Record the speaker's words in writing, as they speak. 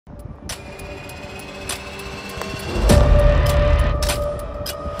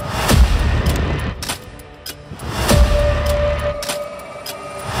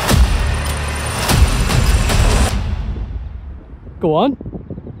Go on.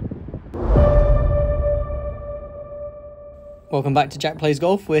 Welcome back to Jack Plays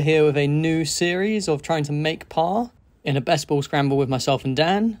Golf. We're here with a new series of trying to make par in a best ball scramble with myself and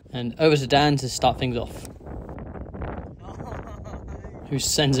Dan. And over to Dan to start things off. Who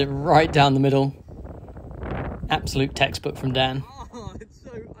sends it right down the middle. Absolute textbook from Dan. Oh, it's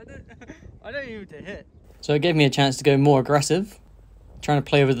so... I don't even to hit. So it gave me a chance to go more aggressive. Trying to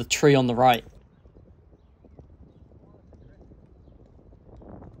play over the tree on the right.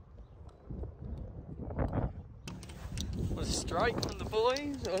 Was a strike from the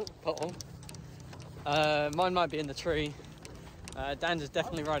boys? Oh, pot-hole. Mine might be in the tree. Dan's is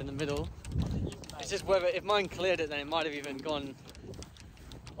definitely right in the middle. It's just whether, if mine cleared it, then it might have even gone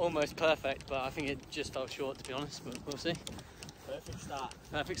almost perfect, but I think it just fell short, to be honest, but we'll see. Perfect start.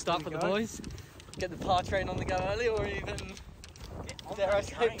 Perfect start for the boys. Get the par train on the go early, or even, dare I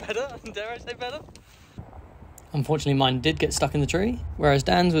say better? Unfortunately, mine did get stuck in the tree, whereas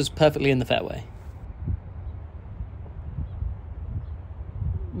Dan's was perfectly in the fairway.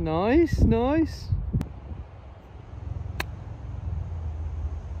 Nice, nice.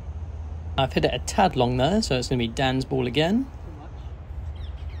 I've hit it a tad long there, so it's going to be Dan's ball again.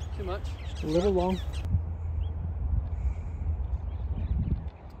 Too much. Just a little long.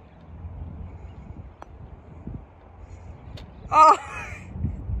 Oh!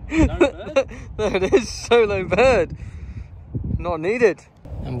 There it is, solo bird. Not needed.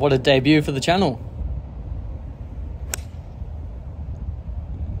 And what a debut for the channel.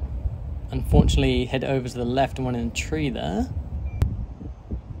 Unfortunately, head over to the left and went in a tree there.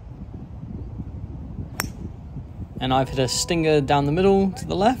 And I've hit a stinger down the middle to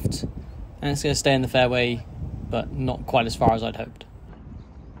the left. And it's going to stay in the fairway, but not quite as far as I'd hoped.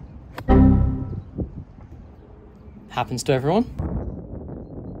 Happens to everyone.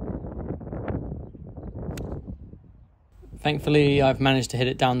 Thankfully, I've managed to hit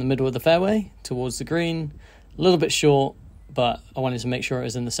it down the middle of the fairway towards the green. A little bit short, but I wanted to make sure it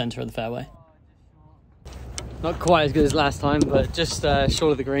was in the centre of the fairway. Not quite as good as last time, but just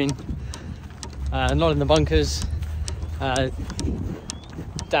short of the green. Not in the bunkers.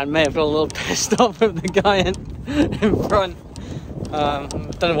 Dan may have got a little pissed off at the guy in front.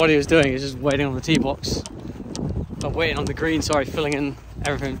 Don't know what he was doing, he was just waiting on the tee box. Waiting on the green, sorry, filling in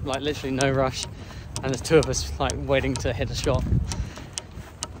everything, like literally no rush. And there's two of us like waiting to hit a shot.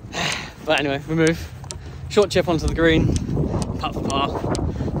 But anyway, we move. Short chip onto the green, putt for par.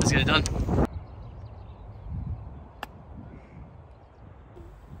 Let's get it done.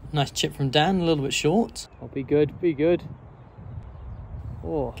 Nice chip from Dan, a little bit short. Oh, be good, be good.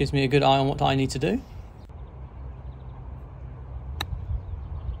 Oh. Gives me a good eye on what I need to do.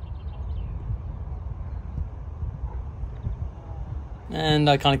 And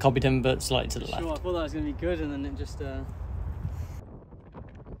I kind of copied him, but slightly to the left. Sure, I thought that was going to be good, and then it just...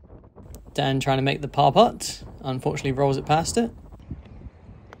 Dan trying to make the par putt. Unfortunately, rolls it past it.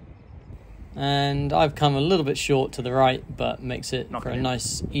 And I've come a little bit short to the right, but makes it for a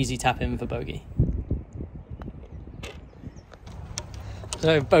nice, easy tap in for bogey.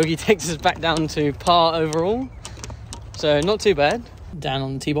 So bogey takes us back down to par overall. So not too bad. Dan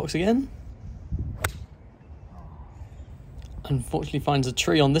on the tee box again. Unfortunately finds a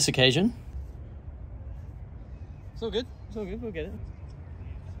tree on this occasion. It's all good, we'll get it.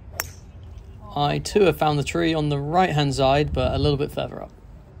 I too have found the tree on the right hand side, but a little bit further up.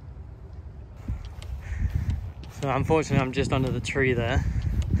 So unfortunately I'm just under the tree there,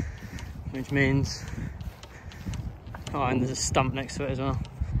 which means... Oh, and there's a stump next to it as well.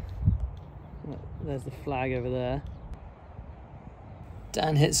 There's the flag over there.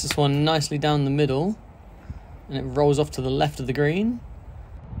 Dan hits this one nicely down the middle, and it rolls off to the left of the green.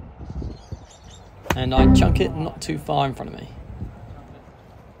 And I chunk it not too far in front of me.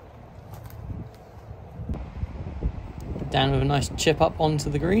 Dan with a nice chip up onto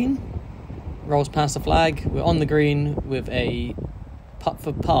the green. Rolls past the flag. We're on the green with a putt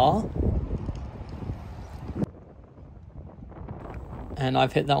for par. And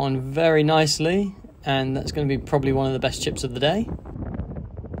I've hit that one very nicely. And that's going to be probably one of the best chips of the day.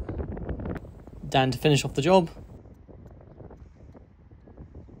 Dan to finish off the job.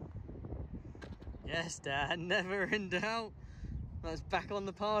 Yes, Dan, never in doubt. That's back on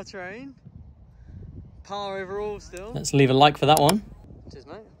the par train. Par overall still. Let's leave a like for that one. Cheers,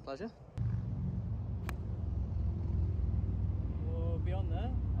 mate. Pleasure. We'll be on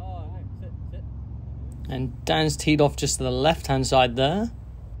there. Oh, no, sit. And Dan's teed off just to the left-hand side there.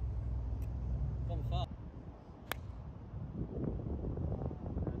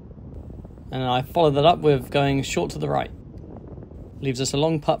 And I follow that up with going short to the right. Leaves us a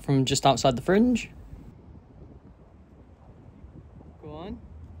long putt from just outside the fringe.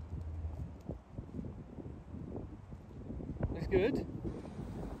 good.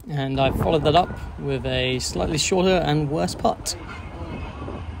 And I followed that up with a slightly shorter and worse putt.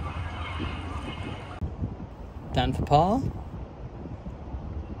 Dan for par.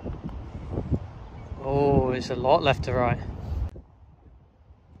 Oh, it's a lot left to right.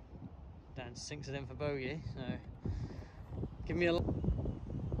 Dan sinks it in for bogey, so give me a...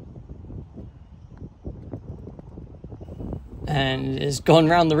 And it's gone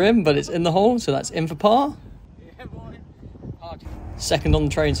round the rim, but it's in the hole, so that's in for par. Yeah, boy. Hard. Second on the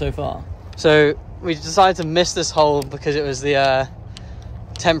train so far. So we decided to miss this hole because it was the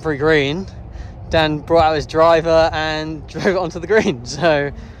temporary green. Dan brought out his driver and drove it onto the green.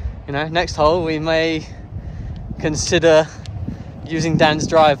 So, you know, next hole we may consider using Dan's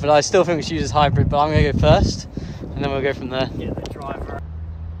drive, but I still think we should use his hybrid. But I'm going to go first, and then we'll go from there. Yeah, the driver.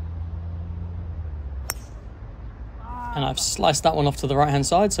 And I've sliced that one off to the right-hand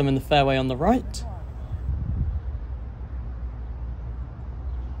side, so I'm in the fairway on the right.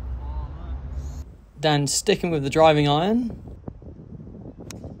 Dan sticking with the driving iron.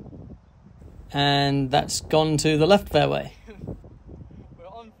 And that's gone to the left fairway. We're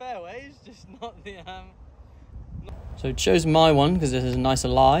on fairways, just not the... So chose my one because this is a nicer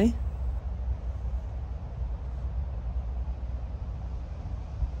lie.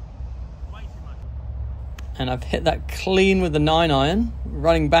 Way too much. And I've hit that clean with the 9-iron,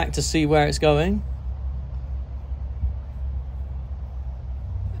 running back to see where it's going.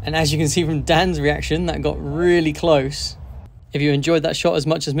 And as you can see from Dan's reaction, that got really close. If you enjoyed that shot as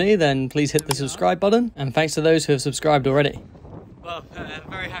much as me, then please hit the subscribe button. And thanks to those who have subscribed already. Well,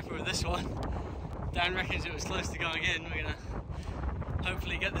 very happy with this one. Dan reckons it was close to going in. We're going to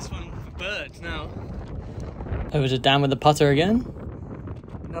hopefully get this one for birds now. Over to Dan with the putter again.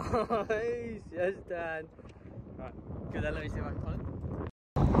 Nice, yes, Dan. Right, good then, let me see if I can putt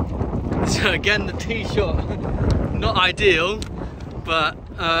it. So again, the tee shot, not ideal, but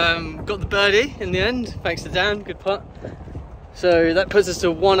got the birdie in the end, thanks to Dan, good putt. So that puts us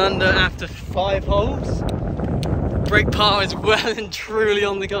to 1 under after 5 holes. Break par is well and truly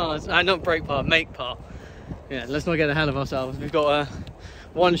on the cards. Not break par, make par. Yeah, let's not get ahead of ourselves. We've got a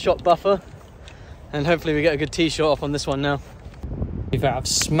 1-shot buffer, and hopefully we get a good tee shot off on this one now. To be fair, I've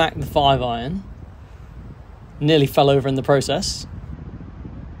smacked the 5-iron. Nearly fell over in the process.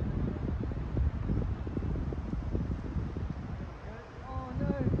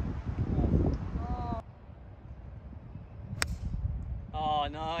 Oh,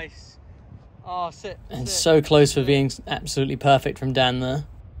 nice. Oh, sit. And so close for being absolutely perfect from Dan there.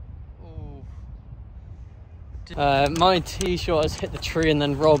 My tee shot has hit the tree and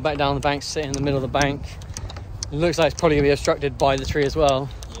then rolled back down the bank, sitting in the middle of the bank. It looks like it's probably going to be obstructed by the tree as well.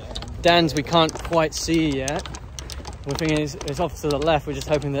 Yeah. Dan's we can't quite see yet. The thing is, it's off to the left. We're just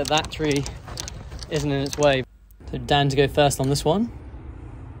hoping that that tree isn't in its way. So Dan to go first on this one.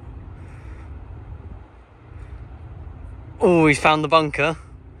 Oh, he's found the bunker.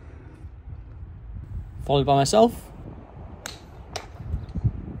 Followed by myself.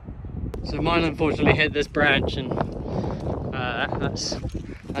 So mine unfortunately hit this branch, and that's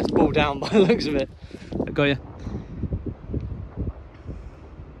ball down by the looks of it. I got you.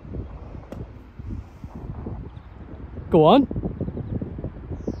 Go on.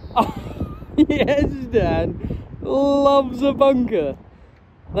 Oh, yes, Dan. Loves a bunker.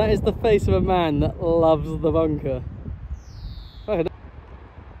 That is the face of a man that loves the bunker.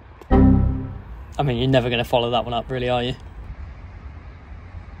 I mean, you're never going to follow that one up, really, are you?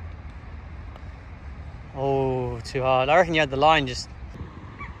 Oh, too hard. I reckon you had the line just...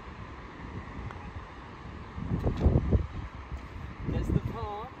 That's the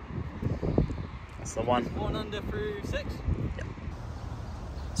par. That's the one. 1 under through 6. Yep.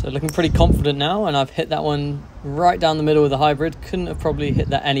 So looking pretty confident now, and I've hit that one right down the middle with the hybrid. Couldn't have probably hit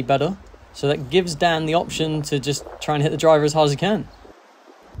that any better. So that gives Dan the option to just try and hit the driver as hard as he can.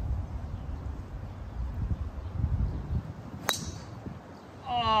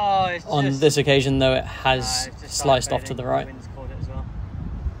 On this occasion, though, it has sliced off to the right.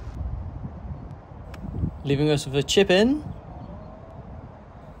 Leaving us with a chip in.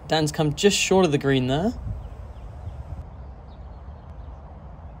 Dan's come just short of the green there.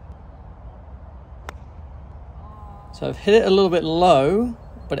 So I've hit it a little bit low,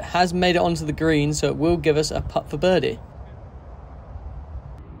 but it has made it onto the green, so it will give us a putt for birdie.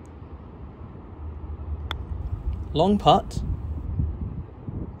 Long putt.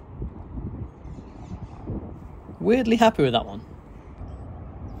 Weirdly happy with that one.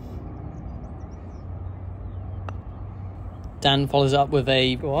 Dan follows up with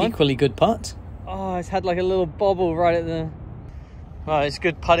a equally good putt. Oh, it's had like a little bobble right at the... Right, it's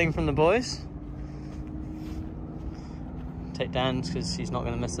good putting from the boys. take Dan's because he's not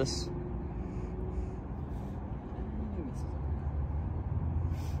going to miss this.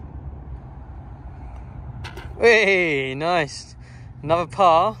 Hey, nice. Another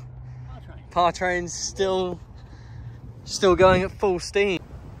par. Par train's still going at full steam.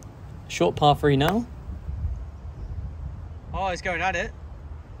 Short par 3 now. Oh, he's going at it.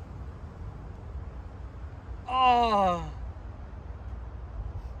 Oh,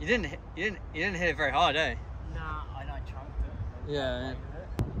 you didn't hit it very hard, eh? Nah, I chunked it. Yeah.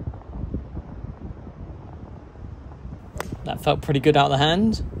 That felt pretty good out of the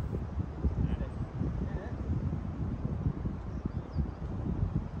hand.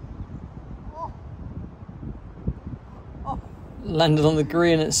 Landed on the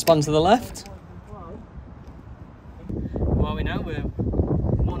green and it spun to the left. Well, we know we're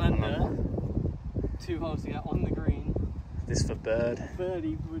 1 under, 2 holes to get on the green. This for bird.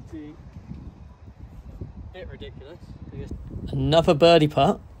 Birdie would be a bit ridiculous. Another birdie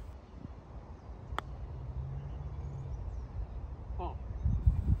putt. Oh.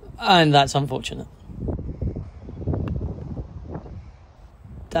 And that's unfortunate.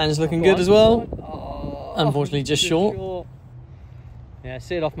 Dan's looking good as well. Oh, Unfortunately, just short. Yeah,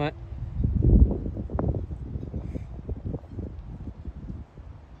 see it off, mate.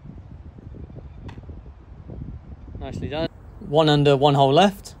 Nicely done. 1 under, 1 hole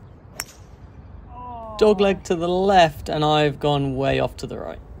left. Dog leg to the left, and I've gone way off to the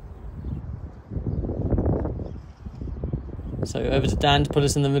right. So over to Dan to put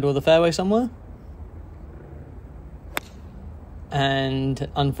us in the middle of the fairway somewhere. And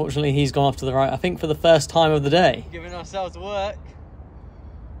unfortunately, he's gone off to the right, I think for the first time of the day. Giving ourselves work.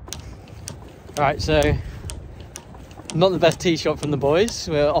 Right, so not the best tee shot from the boys.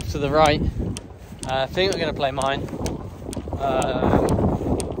 We're off to the right. I think we're going to play mine.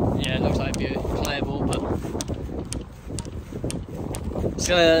 Yeah, it looks like it'd be playable, but it's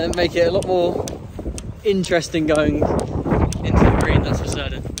going to make it a lot more interesting going into the green, that's for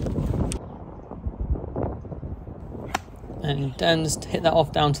certain. And Dan's hit that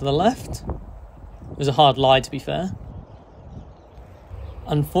off down to the left. It was a hard lie, to be fair.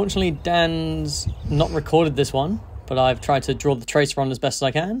 Unfortunately, Dan's not recorded this one, but I've tried to draw the tracer on as best as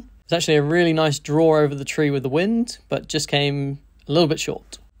I can. It's actually a really nice draw over the tree with the wind, but just came a little bit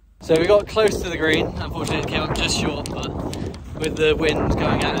short. So we got close to the green. Unfortunately, it came up just short, but with the wind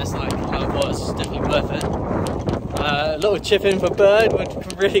going at us like how it was, it's definitely worth it. A little chip in for bird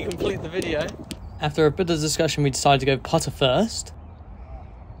would really complete the video. After a bit of discussion, we decided to go putter first.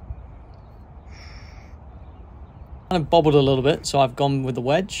 Kind of bobbled a little bit, so I've gone with the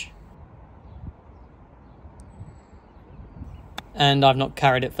wedge. And I've not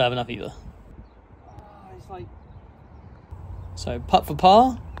carried it further enough either. So putt for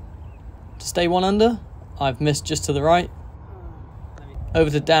par to stay 1 under. I've missed just to the right. Over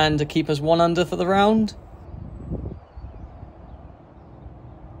to Dan to keep us 1 under for the round.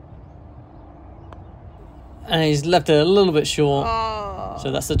 And he's left it a little bit short.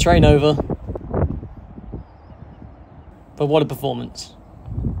 So that's the train over. But what a performance.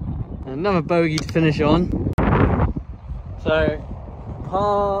 Another bogey to finish on. So,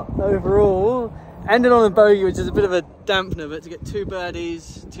 par overall. Ended on a bogey, which is a bit of a dampener, but to get 2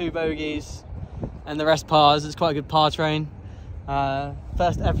 birdies, 2 bogeys, and the rest pars, it's quite a good par train.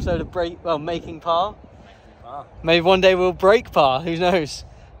 First episode of making par. Maybe one day we'll break par, who knows.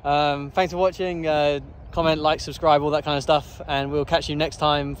 Thanks for watching. Comment, like, subscribe, all that kind of stuff, and we'll catch you next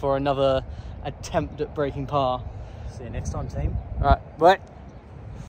time for another attempt at breaking par. See you next time, team. All right, bye.